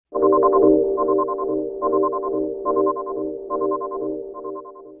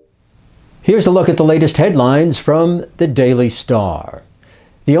Here's a look at the latest headlines from the Daily Star.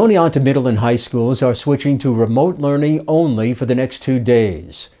 The Oneonta Middle and High Schools are switching to remote learning only for the next 2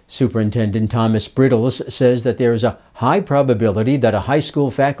 days. Superintendent Thomas Brittles says that there is a high probability that a high school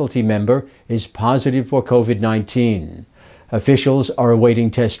faculty member is positive for COVID-19. Officials are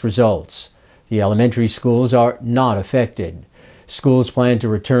awaiting test results. The elementary schools are not affected. Schools plan to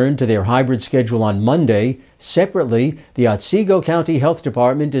return to their hybrid schedule on Monday. Separately, the Otsego County Health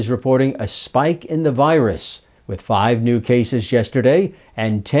Department is reporting a spike in the virus, with 5 new cases yesterday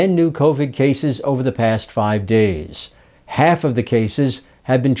and 10 new COVID cases over the past 5 days. Half of the cases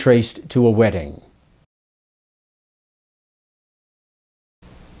have been traced to a wedding.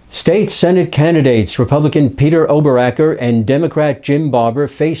 State Senate candidates Republican Peter Oberacker and Democrat Jim Barber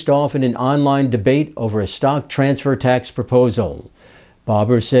faced off in an online debate over a stock transfer tax proposal.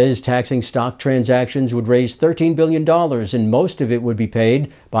 Barber says taxing stock transactions would raise $13 billion and most of it would be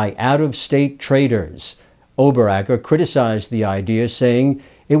paid by out-of-state traders. Oberacker criticized the idea, saying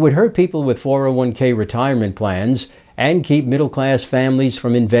it would hurt people with 401k retirement plans and keep middle-class families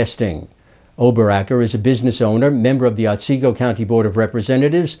from investing. Oberacker is a business owner, member of the Otsego County Board of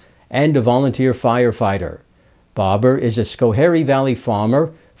Representatives, and a volunteer firefighter. Barber is a Schoharie Valley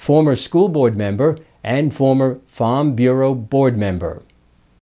farmer, former school board member, and former Farm Bureau board member.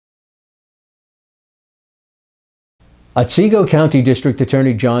 Otsego County District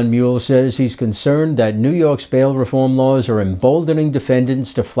Attorney John Muehl says he's concerned that New York's bail reform laws are emboldening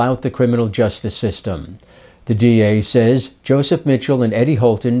defendants to flout the criminal justice system. The DA says Joseph Mitchell and Eddie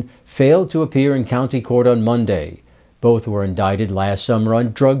Holton failed to appear in county court on Monday. Both were indicted last summer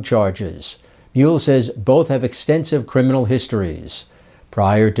on drug charges. Muehl says both have extensive criminal histories.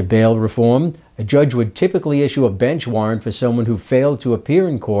 Prior to bail reform, a judge would typically issue a bench warrant for someone who failed to appear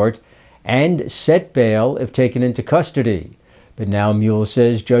in court and set bail if taken into custody. But now Muehl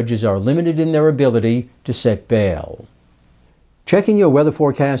says judges are limited in their ability to set bail. Checking your weather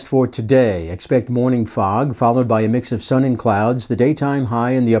forecast for today, expect morning fog followed by a mix of sun and clouds, the daytime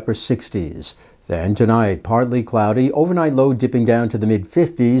high in the upper 60s. Then tonight, partly cloudy, overnight low dipping down to the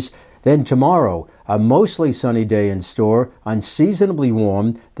mid-50s. Then tomorrow, a mostly sunny day in store, unseasonably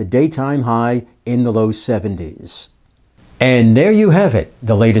warm, the daytime high in the low 70s. And there you have it,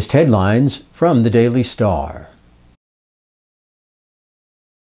 the latest headlines from the Daily Star.